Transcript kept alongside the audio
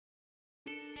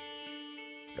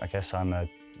I guess I'm a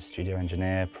studio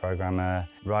engineer, programmer,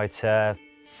 writer,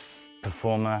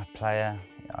 performer, player.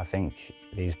 I think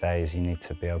these days you need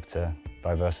to be able to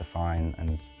diversify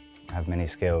and have many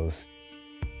skills.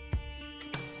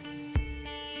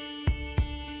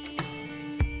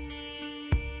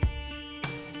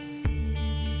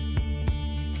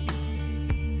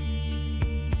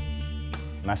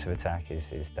 Massive Attack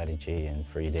is Daddy G in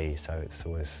 3D, so it's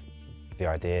always the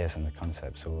ideas and the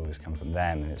concepts will always come from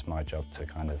them, and it's my job to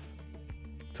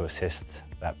to assist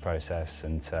that process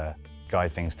and to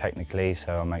guide things technically,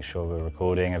 so I'll make sure we're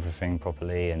recording everything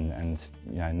properly and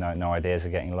you know, no ideas are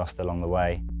getting lost along the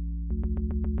way.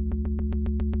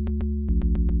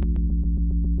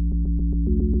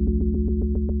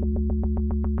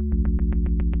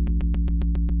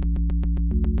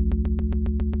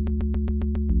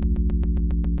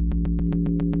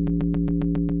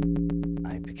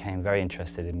 I became very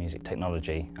interested in music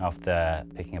technology after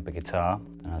picking up a guitar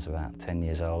when I was about 10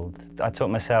 years old. I taught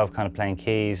myself kind of playing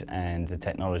keys and the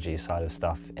technology side of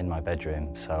stuff in my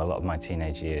bedroom. So a lot of my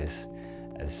teenage years,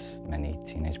 as many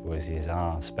teenage boys' years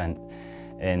are, spent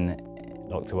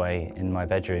locked away in my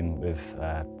bedroom with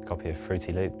a copy of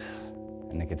Fruity Loops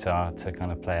and a guitar to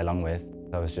kind of play along with.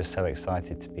 I was just so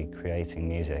excited to be creating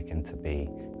music and to be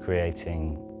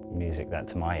creating music that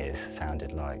to my ears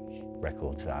sounded like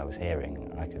records that I was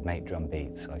hearing. I could make drum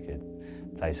beats, I could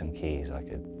play some keys, I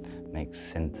could make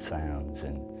synth sounds,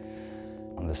 and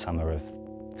on the summer of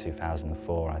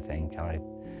 2004 I think I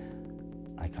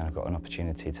kind of got an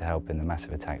opportunity to help in the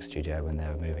Massive Attack studio when they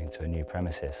were moving to a new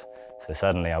premises. So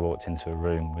suddenly I walked into a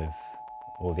room with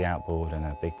all the outboard and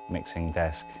a big mixing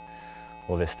desk,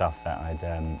 all this stuff that I'd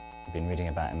been reading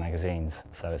about in magazines.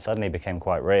 So it suddenly became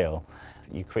quite real.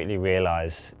 You quickly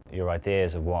realise your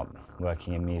ideas of what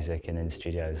working in music and in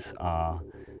studios are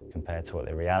compared to what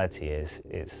the reality is.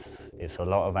 It's a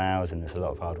lot of hours and it's a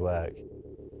lot of hard work.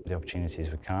 The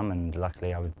opportunities would come, and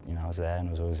luckily I was there and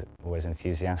I was always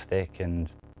enthusiastic and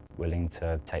willing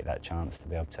to take that chance to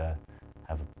be able to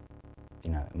have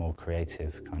a more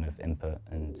creative kind of input.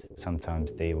 And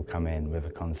sometimes Dee will come in with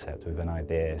a concept, with an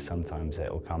idea. Sometimes it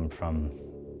will come from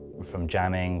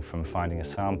jamming, from finding a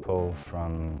sample,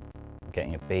 from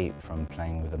getting a beat, from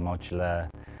playing with a modular.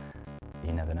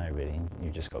 You never know really,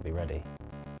 you've just got to be ready.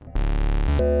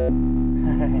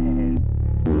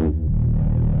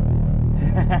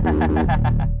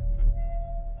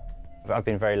 I've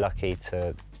been very lucky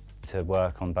to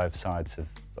work on both sides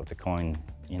of the coin.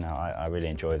 You know, I really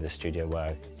enjoy the studio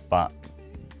work, but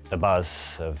the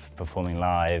buzz of performing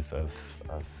live, of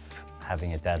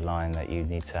having a deadline that you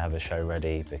need to have a show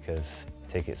ready because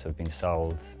tickets have been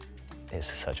sold, is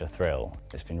such a thrill.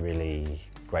 It's been really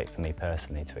great for me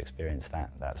personally to experience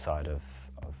that side of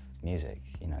music,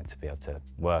 you know, to be able to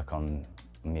work on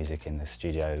music in the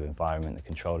studio environment, the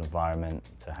controlled environment,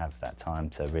 to have that time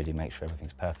to really make sure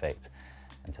everything's perfect,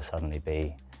 and to suddenly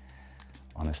be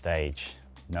on a stage,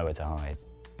 nowhere to hide,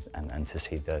 and to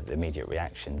see the immediate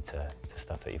reaction to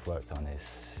stuff that you've worked on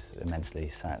is immensely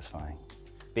satisfying.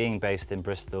 Being based in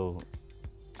Bristol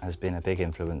has been a big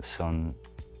influence on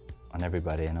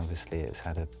everybody, and obviously it's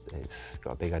got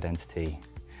a big identity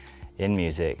in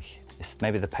music. It's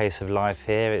maybe the pace of life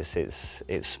here.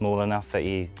 It's small enough that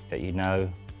you know that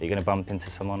you're going to bump into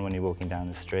someone when you're walking down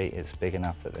the street. It's big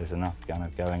enough that there's enough kind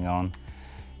of going on.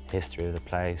 History of the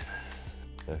place,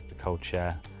 the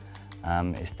culture.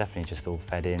 It's definitely just all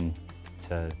fed in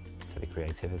to the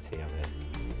creativity of it.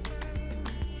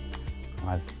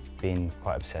 I've been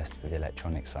quite obsessed with the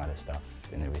electronic side of stuff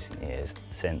in the recent years,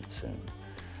 synths, and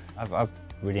I've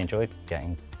really enjoyed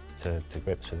getting to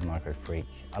grips with MicroFreak.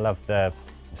 I love the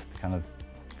kind of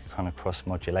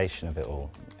cross-modulation of it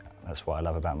all. That's what I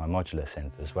love about my modular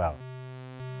synth as well.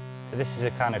 So this is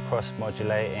a kind of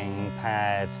cross-modulating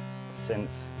pad synth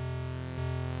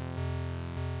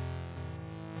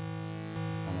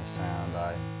kind of sound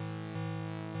I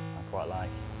quite like.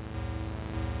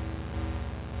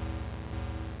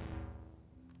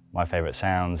 My favourite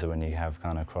sounds are when you have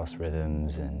kind of cross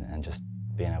rhythms and just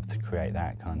being able to create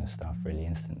that kind of stuff really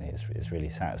instantly is really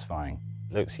satisfying.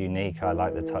 It looks unique. I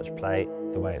like the touch plate.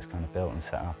 The way it's kind of built and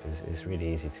set up is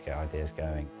really easy to get ideas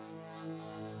going.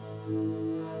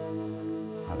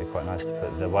 Might be quite nice to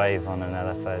put the wave on an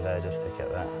LFO there just to get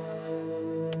that.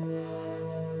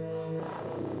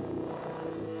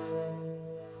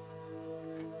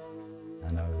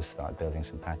 And I started building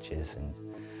some patches and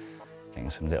getting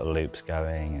some little loops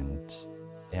going, and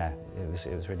yeah,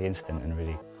 it was really instant and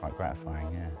really quite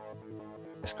gratifying, yeah.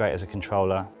 It's great as a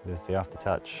controller with the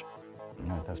aftertouch. You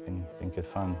know, that's been good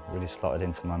fun, really slotted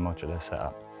into my modular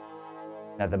setup.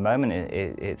 At the moment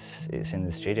it's in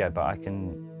the studio, but I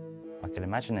can I can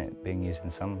imagine it being used in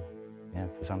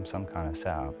for some kind of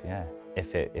setup, yeah.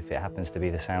 If it happens to be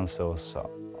the sound source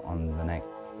on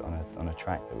a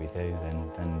track that we do,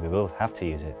 then we will have to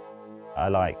use it. I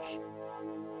like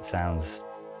sounds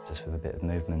just with a bit of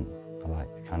movement. I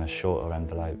like the kind of shorter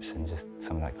envelopes and just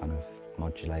some of that kind of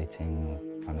modulating,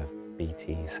 kind of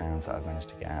beaty sounds that I've managed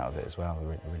to get out of it as well.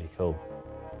 They're really cool.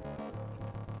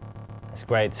 It's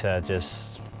great to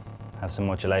just have some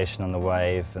modulation on the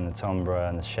wave and the timbre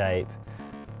and the shape.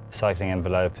 The cycling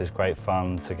envelope is great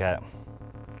fun to get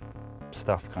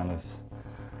stuff kind of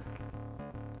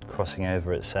crossing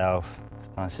over itself. It's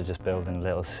nice to just build in a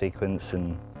little sequence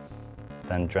and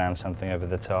then dram something over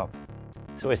the top.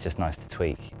 It's always just nice to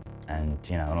tweak. And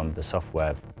on the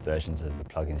software versions of the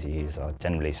plugins you use, I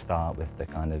generally start with the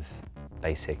kind of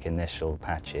basic initial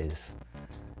patches,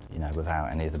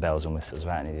 without any of the bells and whistles,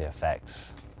 without any of the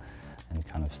effects, and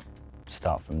kind of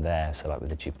start from there. So like with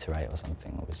the Jupiter 8 or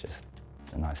something, it's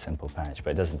a nice simple patch,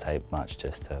 but it doesn't take much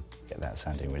just to get that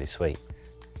sounding really sweet.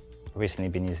 I've recently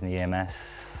been using the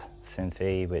EMS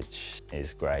Synth-E, which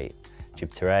is great.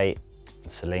 Jupiter 8,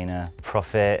 Selena,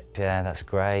 Prophet, yeah, that's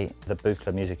great. The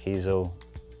Buchla Music Easel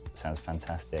sounds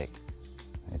fantastic.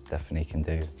 It definitely can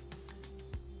do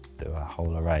a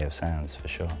whole array of sounds for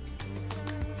sure.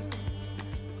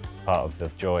 Part of the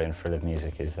joy and thrill of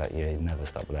music is that you never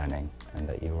stop learning and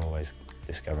that you're always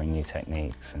discovering new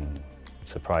techniques and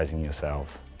surprising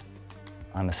yourself.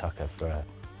 I'm a sucker for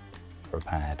a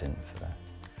pad and for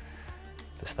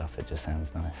stuff that just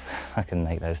sounds nice. I can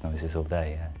make those noises all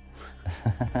day,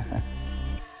 yeah.